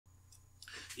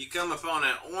you come upon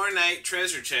an ornate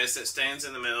treasure chest that stands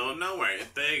in the middle of nowhere.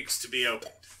 It begs to be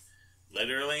opened.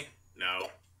 Literally? No.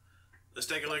 Let's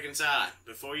take a look inside.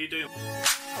 Before you do...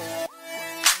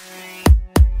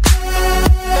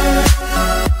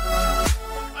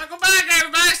 Welcome back,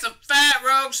 everybody. It's the Fat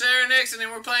Rogue Sarenixen,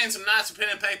 and we're playing some Knights of Pen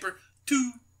and Paper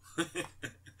 2.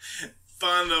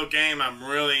 Fun little game. I'm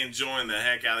really enjoying the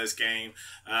heck out of this game.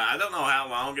 I don't know how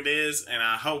long it is, and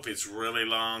I hope it's really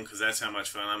long because that's how much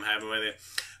fun I'm having with it.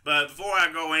 But before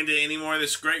I go into any more of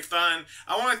this great fun,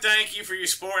 I want to thank you for your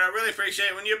support. I really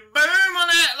appreciate it when you boom on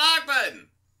that like button.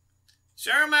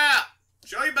 Share them out.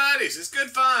 Show your buddies. It's good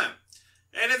fun.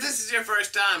 And if this is your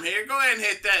first time here, go ahead and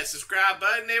hit that subscribe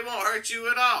button. It won't hurt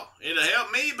you at all. It'll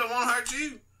help me, but won't hurt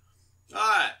you.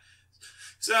 Alright.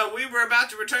 So, we were about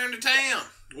to return to town.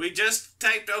 We just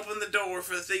taped open the door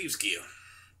for the Thieves Guild.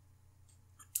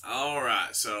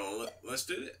 Alright, so let's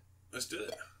do it. Let's do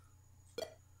it.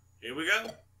 Here we go.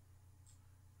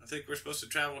 I think we're supposed to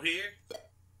travel here.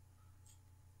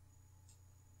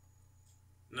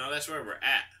 No, that's where we're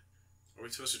at. Are we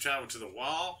supposed to travel to the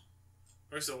wall?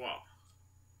 Where's the wall?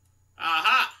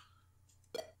 Aha!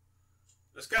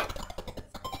 Let's go.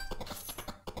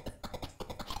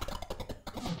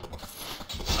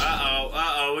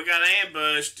 Uh-oh, we got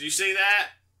ambushed. Do you see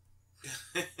that?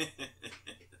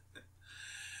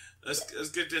 Let's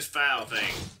get this foul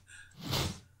thing.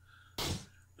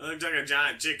 It looks like a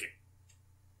giant chicken.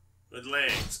 With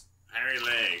legs. Hairy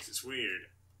legs. It's weird.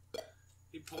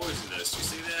 He poisoned us. You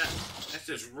see that? That's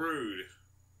just rude.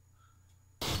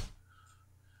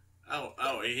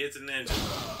 Oh, he hit the ninja.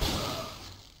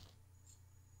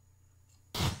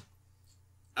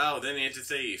 Oh, then he hit the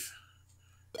thief.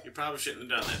 You probably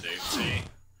shouldn't have done that, dude. See?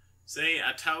 See?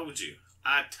 I told you.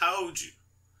 I told you.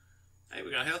 Hey,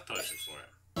 we got a health potion for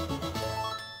him.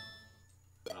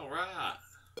 Alright.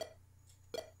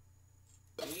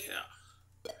 Yeah.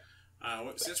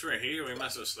 Since we're here, we might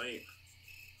as well sleep.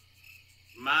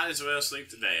 Might as well sleep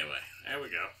today away. There we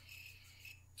go.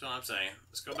 That's all I'm saying.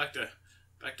 Let's go back to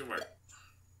work.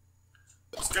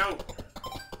 Let's go.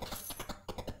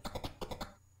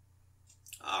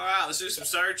 Alright, let's do some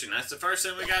searching. That's the first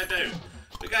thing we gotta do.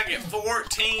 We gotta get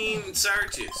 14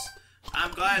 searches.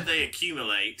 I'm glad they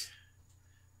accumulate.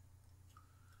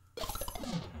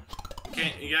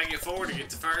 You gotta get 4 to get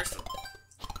the first one.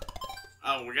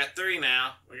 Oh, we got 3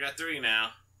 now. We got 3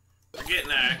 now. We're getting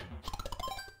there.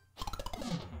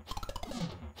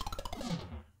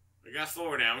 We got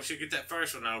 4 now. We should get that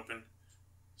first one open.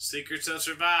 Secrets of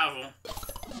Survival.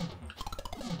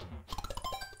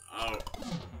 Oh.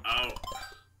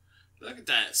 Look at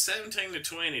that. 17 to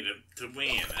 20 to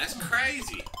win. That's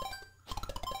crazy.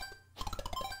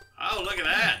 Oh, look at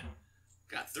that.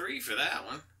 Got 3 for that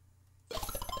one.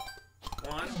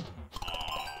 1.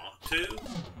 Aw. 2.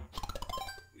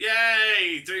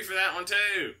 Yay! 3 for that one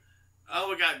too. Oh,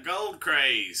 we got gold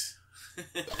craze.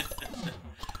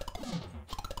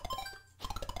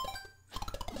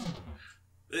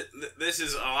 This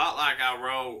is a lot like our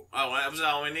roll. Oh, that was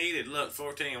all we needed. Look,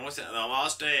 14. What's that? The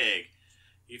lost egg.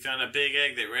 You found a big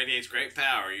egg that radiates great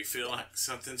power. You feel like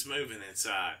something's moving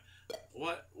inside.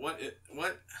 What?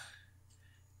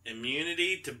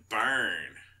 Immunity to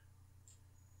burn.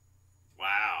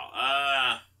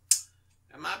 Wow.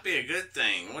 That might be a good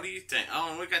thing. What do you think? Oh,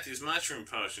 and we got these mushroom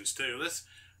potions too. Let's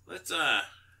find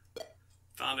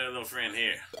our little friend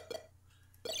here.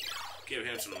 Give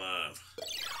him some love.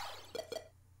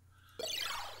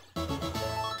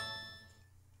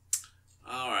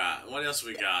 Alright, what else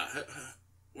we got?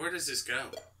 Where does this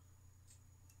go?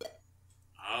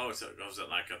 Oh, so it goes up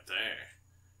like up there.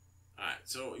 Alright,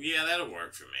 so yeah, that'll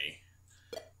work for me.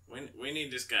 We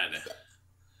need this guy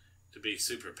to be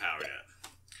super powered up.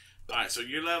 Alright, so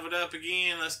you're leveled up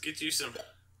again. Let's get you some...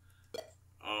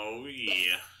 Oh,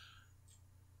 yeah.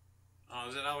 Oh,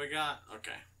 is that all we got?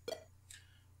 Okay.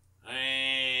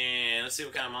 And let's see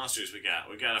what kind of monsters we got.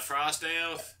 We got a frost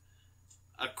elf,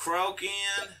 a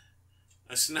croakin,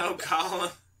 a snow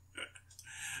golem.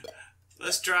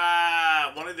 Let's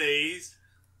try one of these.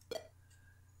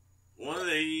 One of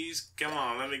these. Come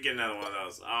on, let me get another one of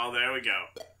those. Oh, there we go.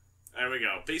 There we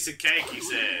go. Piece of cake, he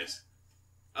says.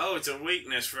 Oh, it's a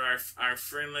weakness for our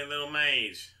friendly little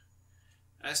mage.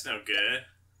 That's no good.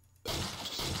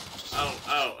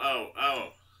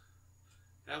 Oh.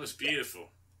 That was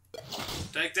beautiful.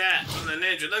 Take that from the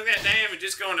ninja. Look at that damage.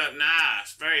 It's going up.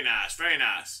 Nice. Very nice. Very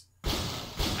nice.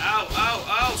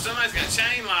 Oh. Somebody's got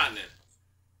chain lightning.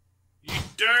 You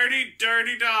dirty,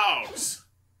 dirty dogs.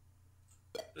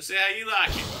 Let's see how you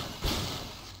like it.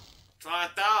 That's what I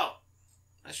thought.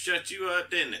 That shut you up,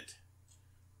 didn't it?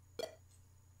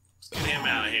 Let's get him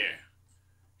out of here.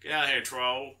 Get out of here,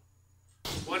 troll.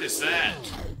 What is that?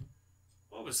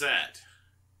 What was that?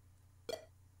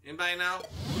 Anybody know?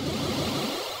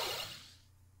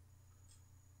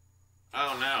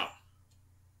 Oh no.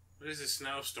 What is this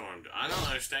snowstorm? I don't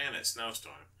understand that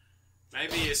snowstorm.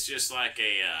 Maybe it's just like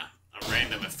a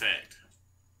random effect.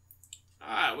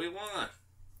 Alright, we won.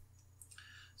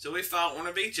 So we fought one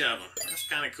of each of them. That's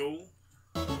kind of cool.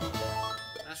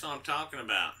 That's what I'm talking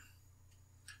about.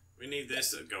 We need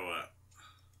this to go up.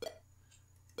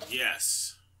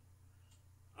 Yes.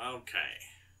 Okay.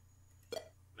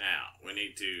 Now, we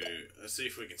need to... Let's see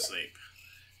if we can sleep.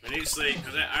 We need to sleep,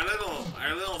 because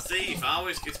our little thief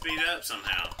always gets beat up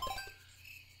somehow.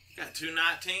 Got 2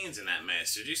 19s in that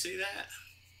mess. Did you see that?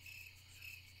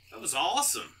 That was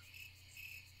awesome.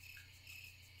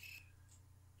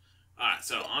 Alright,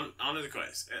 so on to the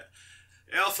quest.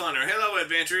 Elf Hunter, hello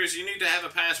adventurers. You need to have a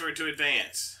password to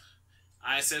advance.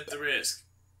 I accept the risk.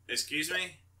 Excuse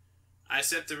me? I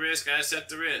accept the risk, I accept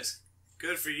the risk.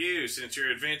 Good for you, since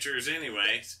you're adventurers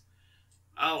anyways.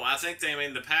 Oh, I think they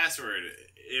mean the password.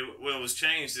 It was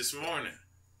changed this morning.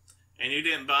 And you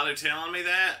didn't bother telling me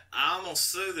that? I almost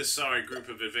slew this sorry group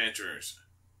of adventurers.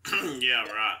 Yeah,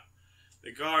 right.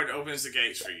 The guard opens the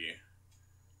gates for you.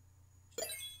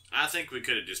 I think we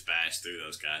could have just bashed through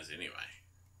those guys anyway.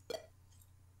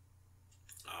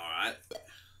 Alright.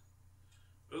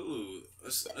 Ooh,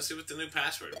 let's see what the new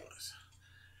password was.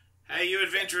 Hey, you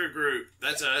adventurer group.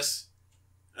 That's us.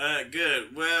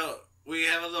 Good. Well, we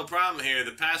have a little problem here.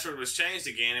 The password was changed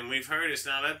again, and we've heard it's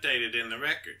not updated in the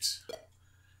records.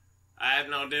 I have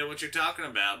no idea what you're talking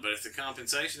about, but if the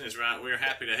compensation is right, we're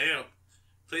happy to help.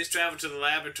 Please travel to the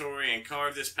laboratory and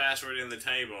carve this password in the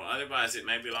table. Otherwise, it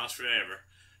may be lost forever.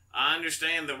 I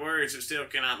understand the words, but still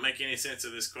cannot make any sense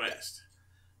of this quest.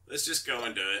 Let's just go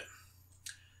and do it.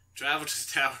 Travel to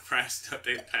the tower price and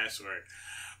update the password.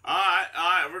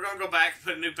 Alright, we're gonna go back and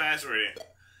put a new password in.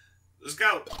 Let's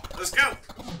go. Let's go.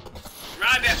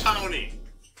 Ride that pony.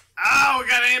 Oh, we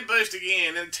got ambushed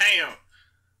again in town.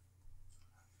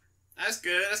 That's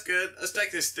good, that's good. Let's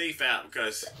take this thief out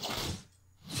because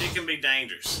she can be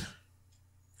dangerous.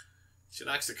 She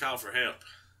likes to call for help.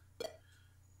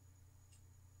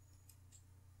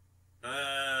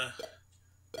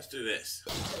 Let's do this.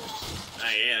 Oh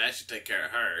yeah, that should take care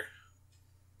of her.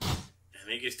 And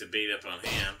he gets to beat up on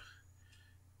him.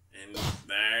 And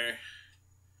there.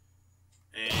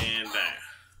 And there.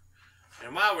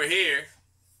 And while we're here,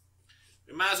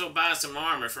 we might as well buy some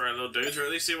armor for our little dudes, or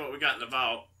at least see what we got in the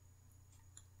vault.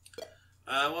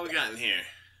 What we got in here?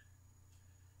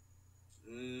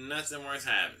 Nothing worth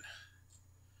having.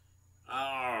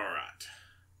 Alright.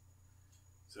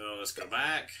 So let's go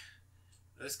back.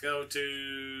 Let's go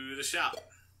to the shop.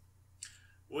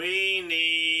 We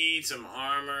need some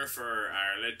armor for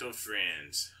our little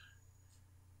friends.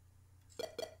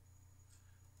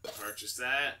 Purchase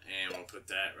that, and we'll put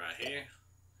that right here.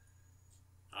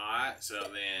 Alright, so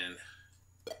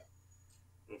then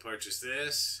we'll purchase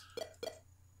this.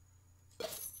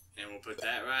 And we'll put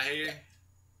that right here.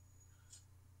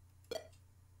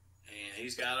 And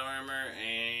he's got armor,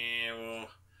 and we'll...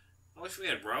 I wish we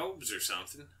had robes or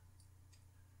something.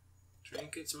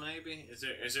 Trinkets, maybe? Is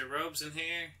there robes in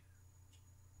here?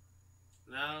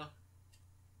 No?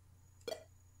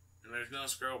 And there's no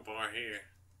scroll bar here.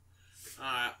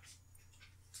 Alright.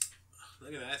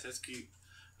 Look at that, that's cute.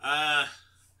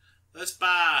 Let's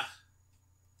buy...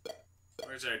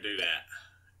 Where's our dude at?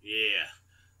 Yeah.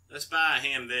 Let's buy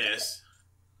him this.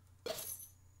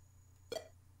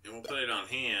 And we'll put it on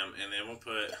him, and then we'll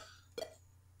put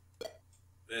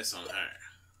this on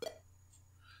her.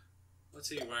 What's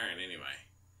he wearing anyway?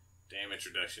 Damage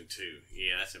reduction 2.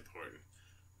 Yeah, that's important.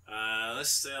 Let's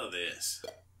sell this.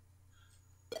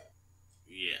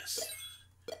 Yes.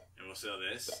 And we'll sell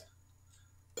this.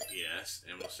 Yes.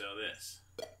 And we'll sell this.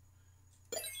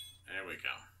 There we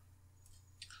go.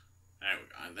 There we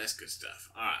go. That's good stuff.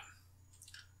 Alright.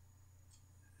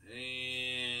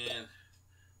 And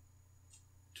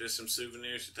just some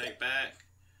souvenirs to take back.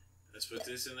 Let's put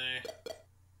this in there.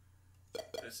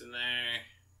 This in there.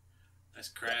 That's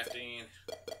crafting.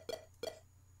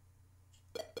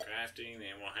 Crafting,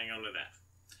 and we'll hang on to that.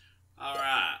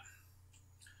 Alright.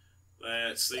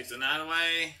 Let's sleep the night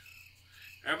away.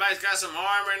 Everybody's got some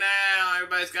armor now.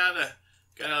 Everybody's got a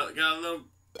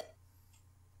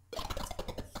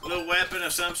little weapon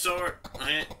of some sort.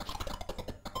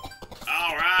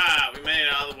 Alright, we made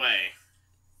it all the way.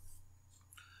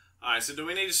 Alright, so do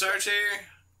we need to search here?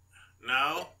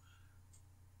 No.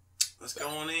 Let's go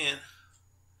on in.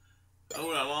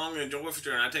 Oh, a long and dwarf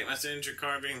return. I take my signature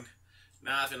carving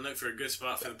knife and look for a good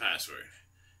spot for the password.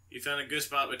 You found a good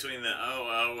spot between the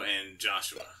OO and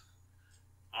Joshua.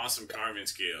 Awesome carving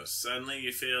skills. Suddenly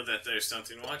you feel that there's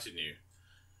something watching you.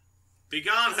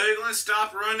 Begone, Hooglin!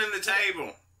 Stop running the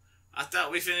table! I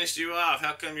thought we finished you off.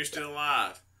 How come you're still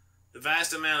alive? The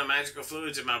vast amount of magical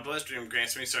fluids in my bloodstream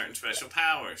grants me certain special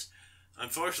powers.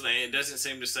 Unfortunately, it doesn't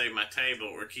seem to save my table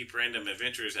or keep random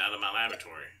adventurers out of my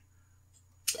laboratory.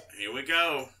 Here we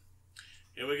go.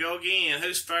 Here we go again.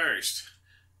 Who's first?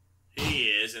 He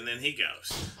is, and then he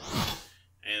goes.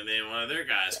 And then one of their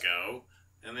guys go,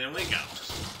 and then we go.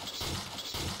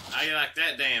 How you like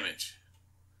that damage?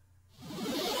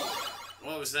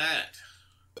 What was that?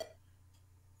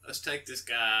 Let's take this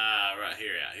guy right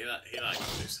here out. He likes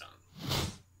to do something.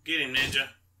 Get him, ninja.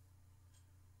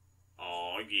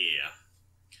 Oh, yeah.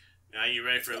 Now you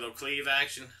ready for a little cleave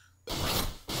action?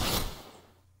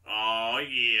 Oh,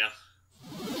 yeah.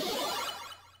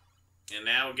 And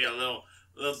now we'll get a little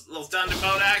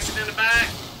thunderbolt action in the back.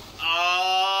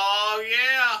 Oh,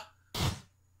 yeah.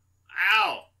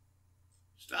 Ow.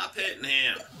 Stop hitting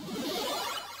him.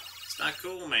 It's not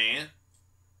cool, man.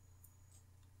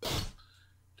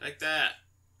 Take that.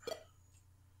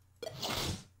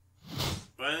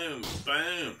 Boom,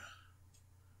 boom.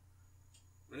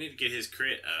 We need to get his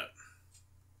crit up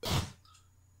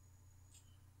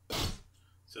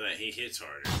so that he hits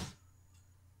harder.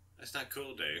 That's not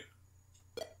cool, dude.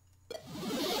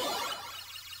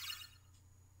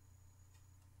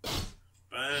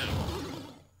 Boom.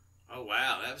 Oh,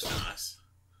 wow, that was nice.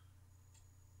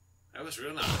 That was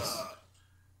real nice.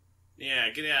 Yeah,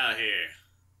 get out of here.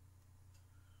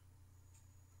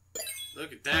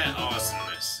 Look at that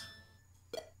awesomeness.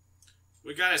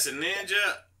 We got us a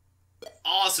ninja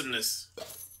awesomeness.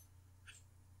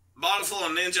 Bottle full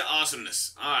of ninja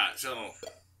awesomeness. Alright, so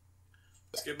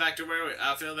let's get back to where I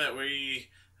have a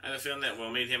feeling that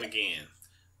we'll meet him again.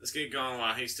 Let's get going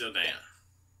while he's still down.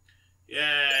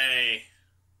 Yay!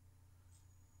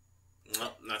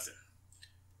 Nope, nothing.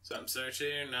 Something search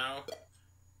here? No.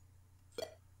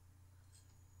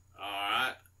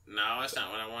 Alright. No, that's not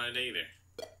what I wanted either.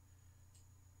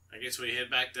 I guess we head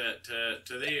back to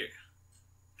there.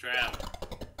 Travel.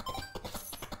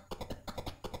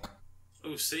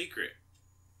 Ooh, secret.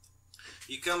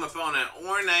 You come upon an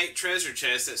ornate treasure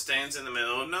chest that stands in the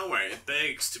middle of nowhere. It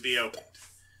begs to be opened.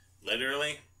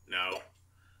 Literally? No.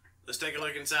 Let's take a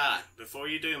look inside. Before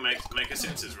you do, make a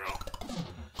senses roll.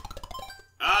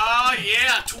 Oh,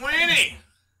 yeah, 20!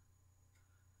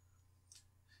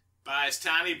 By its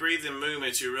tiny breathing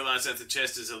movements, you realize that the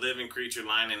chest is a living creature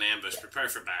lying in ambush. Prepare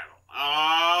for battle. Oh,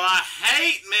 I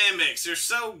hate mimics. They're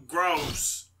so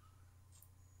gross.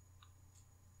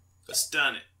 Let's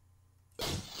stun it.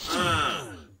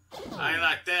 How you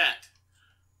like that?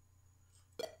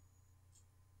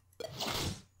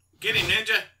 Get him,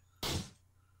 ninja.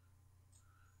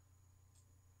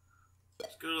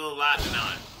 Let's get a little lightning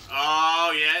on it.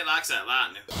 Oh, yeah, it likes that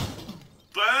lightning.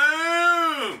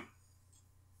 Boom!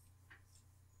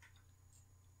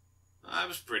 That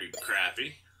was pretty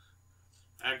crappy.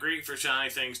 I agree for shiny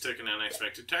things took an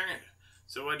unexpected turn.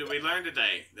 So what did we learn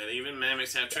today? That even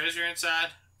mimics have treasure inside?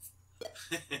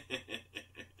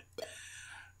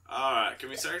 Alright, can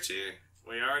we search here?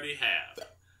 We already have.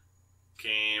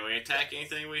 Can we attack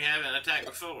anything we haven't attacked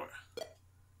before?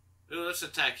 Ooh, let's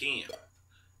attack him.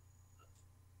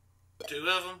 2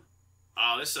 of them?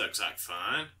 Oh, this looks like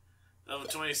fun. Level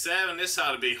 27, this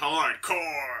ought to be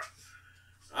hardcore.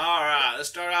 Alright, let's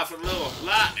start off with a little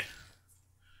lightning.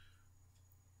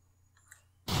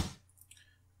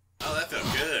 Oh, that felt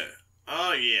good.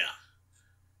 Oh, yeah.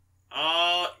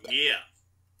 Oh, yeah.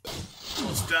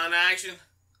 Little stun action.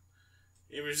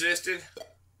 He resisted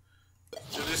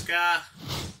to this guy.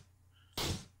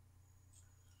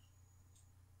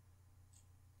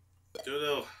 Do a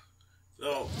little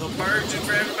purging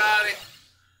for everybody.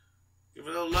 Give a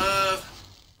little love.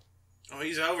 Oh,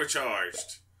 he's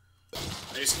overcharged.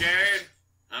 Are you scared?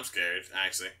 I'm scared,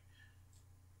 actually.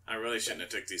 I really shouldn't have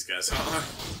took these guys on.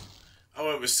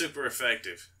 Oh, it was super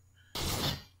effective.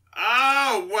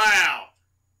 Oh, wow!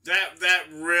 That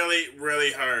really,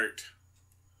 really hurt.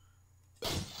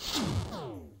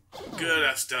 Good,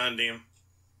 I stunned him.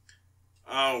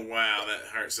 Oh, wow,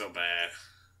 that hurt so bad.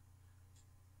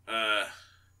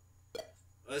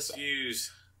 Let's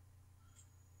use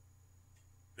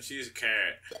a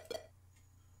carrot.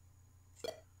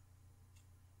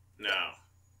 No.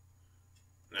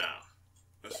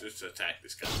 Let's just attack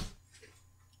this guy.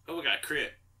 Oh, we got a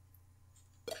crit.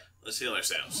 Let's heal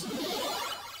ourselves.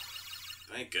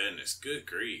 Thank goodness. Good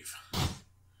grief.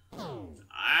 Ow!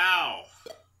 Oh,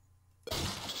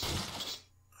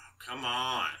 come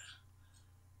on.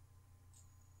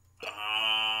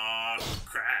 Oh,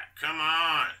 crap. Come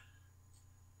on.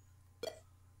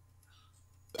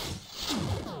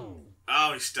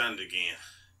 Oh, he's stunned again.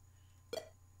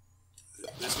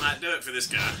 This might do it for this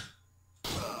guy.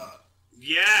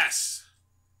 Yes!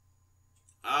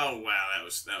 Oh wow, that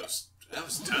was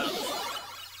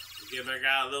tough. Give our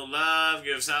guy a little love,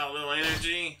 give us all a little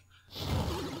energy.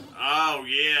 Oh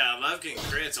yeah, I love getting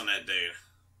crits on that dude.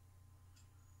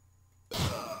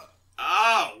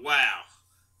 Oh wow.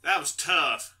 That was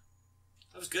tough.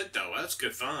 That was good though. That was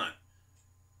good fun.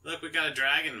 Look, we got a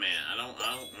dragon man. I don't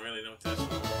really know what that's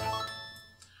for.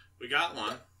 We got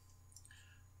one.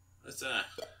 Let's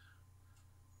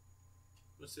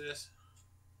what's this?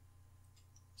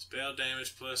 Spell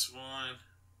damage +1.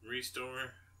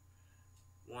 Restore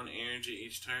 1 energy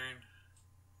each turn.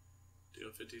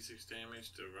 Deal 56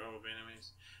 damage to a row of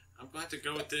enemies. I'm going to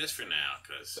go with this for now,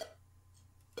 because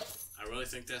I really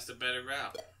think that's the better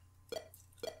route.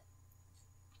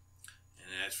 And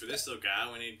as for this little guy,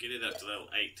 we need to get it up to level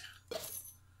 8.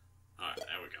 Alright,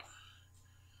 there we go.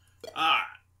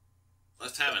 Alright,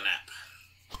 let's have a nap.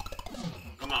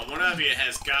 Come on, one of you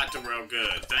has got to roll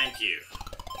good. Thank you.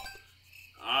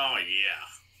 Oh, yeah.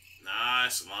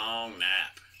 Nice long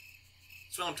nap.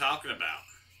 That's what I'm talking about.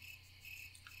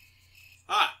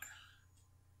 Alright.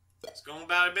 Let's go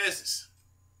about our business.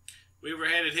 We were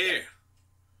headed here.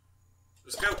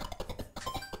 Let's go.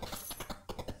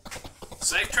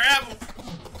 Safe travel.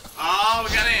 Oh,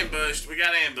 we got ambushed. We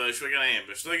got ambushed. We got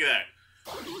ambushed. Look at that.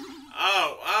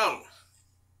 Oh.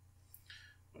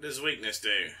 What does weakness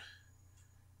do?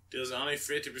 Deals only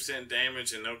 50%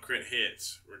 damage and no crit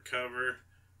hits. Recovery,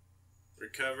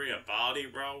 a body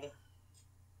roll.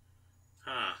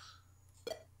 Huh.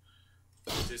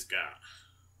 What's this guy?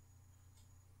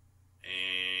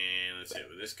 And let's hit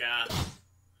with this guy.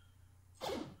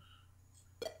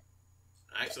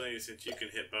 Actually, since you can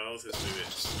hit both, let's do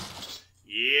this.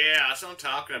 Yeah, that's what I'm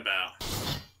talking about.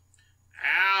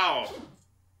 Ow!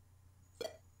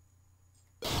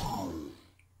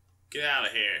 Get out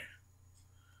of here.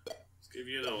 Let's give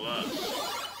you a little love.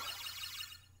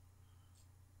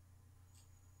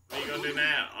 What are you gonna do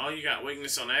now? Oh, you got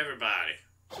weakness on everybody.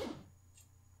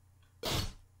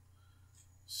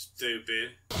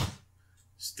 Stupid.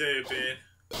 Stupid.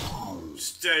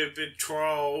 Stupid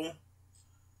troll.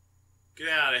 Get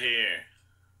out of here.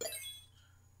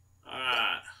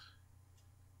 Alright.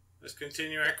 Let's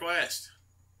continue our quest.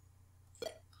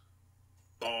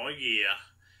 Oh yeah.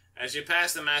 As you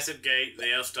pass the massive gate,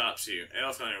 the elf stops you.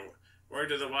 Elf hunter, word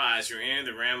to the wise, you're in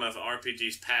the realm of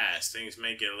RPG's past. Things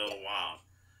may get a little wild.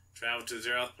 Travel to the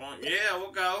 0th point? Yeah,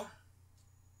 we'll go.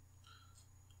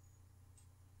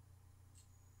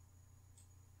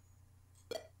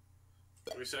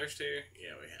 Have we searched here?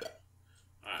 Yeah, we have.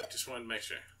 Alright, just wanted to make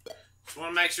sure. Just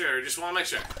want to make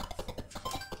sure.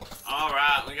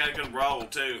 Alright, we got a good roll,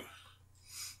 too.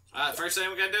 Alright, first thing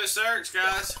we gotta do is search,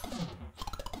 guys.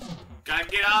 Gotta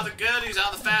get all the goodies,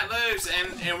 all the fat loot,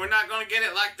 and we're not gonna get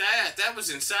it like that. That was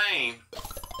insane.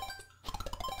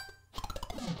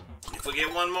 If we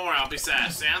get one more, I'll be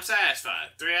satisfied. See, I'm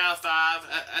satisfied. 3 out of 5.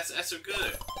 That's so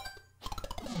good.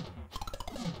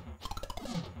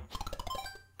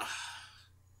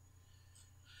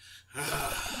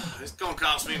 It's gonna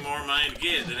cost me more money to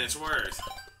get it than it's worth.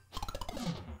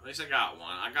 At least I got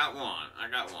one. I got one.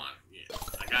 Yeah.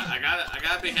 I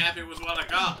gotta be happy with what I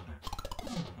got.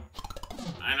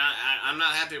 And I'm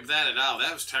not happy with that at all.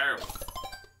 That was terrible.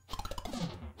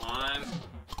 1.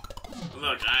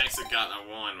 Look, I actually got a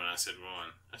 1 when I said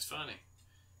 1. That's funny.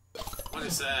 What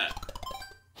is that?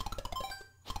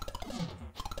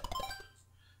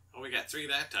 Oh, we got 3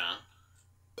 that time.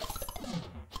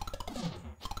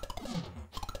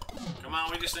 Come on,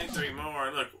 we just need 3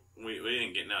 more. Look, we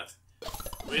didn't get nothing.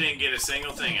 We didn't get a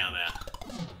single thing out of that.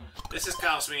 This has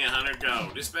cost me 100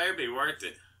 gold. This better be worth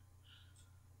it.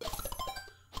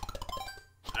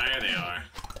 There they are.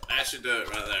 That should do it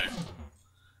right there.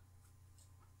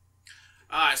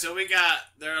 Alright, so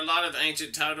there are a lot of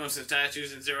ancient totems and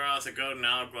statues in Zeroth. The golden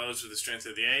olive glows with the strength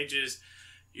of the ages.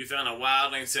 You found a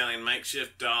wildling selling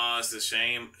makeshift dolls. The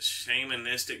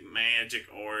shamanistic magic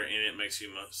aura in it makes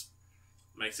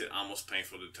it almost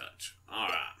painful to touch.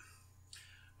 Alright,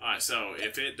 so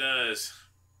if it does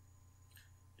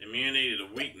immunity to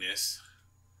weakness,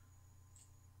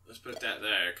 let's put that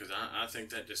there, because I think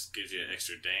that just gives you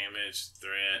extra damage,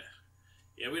 threat.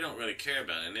 Yeah, we don't really care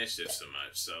about initiative so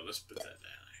much, so let's put that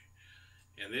down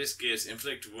there. And this gives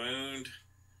inflict wound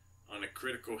on a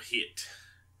critical hit.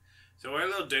 So our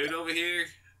little dude over here,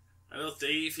 our little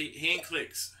thief, he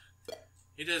clicks.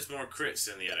 He does more crits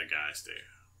than the other guys do.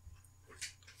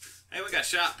 Hey, we got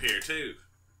shop here too.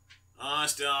 Oh,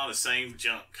 it's still all the same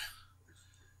junk.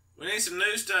 We need some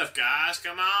new stuff, guys.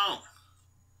 Come on.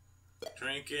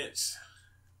 Trinkets.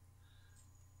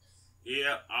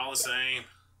 Yep, all the same.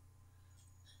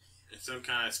 It's some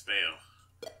kind of spell.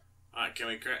 Alright, can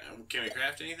we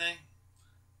craft anything?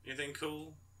 Anything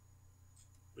cool?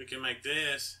 We can make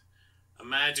this. A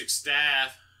magic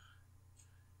staff.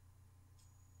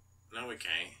 No, we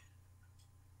can't.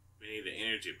 We need an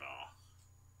energy ball.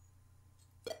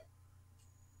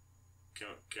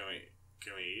 Can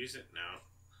we use it? No.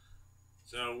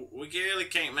 So we really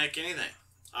can't make anything.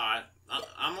 Alright,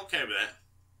 I'm okay with that.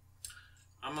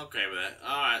 I'm okay with that.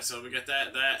 Alright, so we got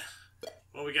that.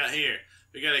 What we got here?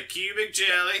 We got a cubic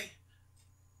jelly,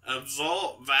 a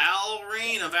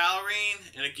Valorine,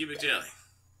 and a cubic jelly.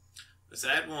 Let's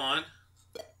add one.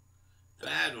 And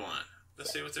add one.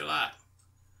 Let's see what they're like.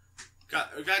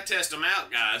 We got to test them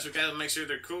out, guys. We got to make sure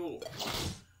they're cool.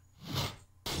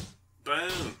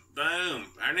 Boom,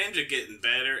 boom. Our ninja getting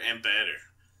better and better.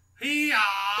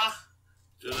 Hee-yah!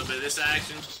 Do a little bit of this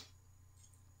action.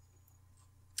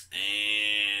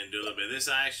 And do a little bit of this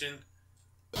action.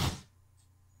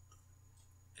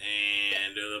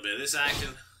 And do a little bit of this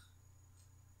action.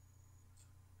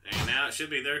 And now it should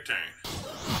be their turn.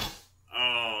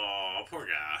 Oh, poor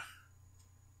guy.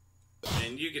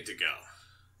 And you get to go.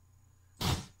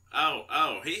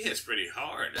 Oh, he hits pretty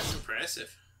hard. That's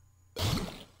impressive.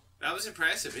 That was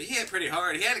impressive. He hit pretty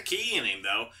hard. He had a key in him,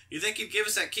 though. You think he'd give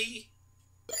us that key?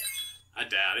 I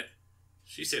doubt it.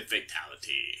 She said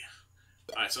fatality.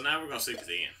 Alright, so now we're going to sleep at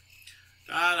the end.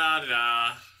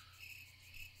 Da-da-da-da.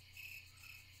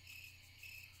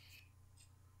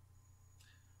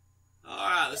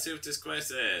 Alright, let's see what this quest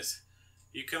says.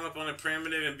 You come up on a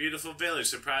primitive and beautiful village.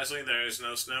 Surprisingly, there is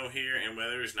no snow here and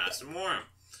weather is nice and warm.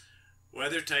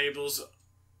 Weather tables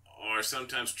are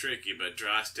sometimes tricky, but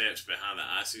dry steps behind the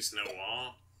icy snow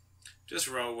wall. Just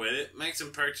roll with it. Make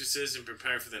some purchases and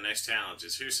prepare for the next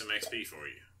challenges. Here's some XP for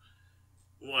you.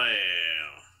 Well,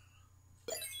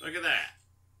 look at that.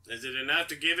 Is it enough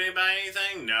to give anybody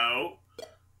anything? No.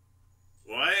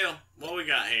 Well, what we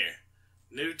got here?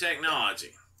 New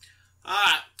technology.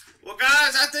 Alright, well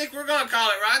guys, I think we're going to call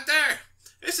it right there.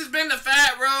 This has been the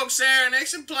Fat Rogue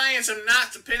Sarenixen playing some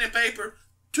Knights of Pen and Paper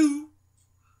 2.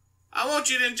 I want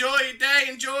you to enjoy your day,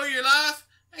 enjoy your life,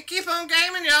 and keep on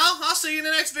gaming, y'all. I'll see you in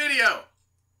the next video.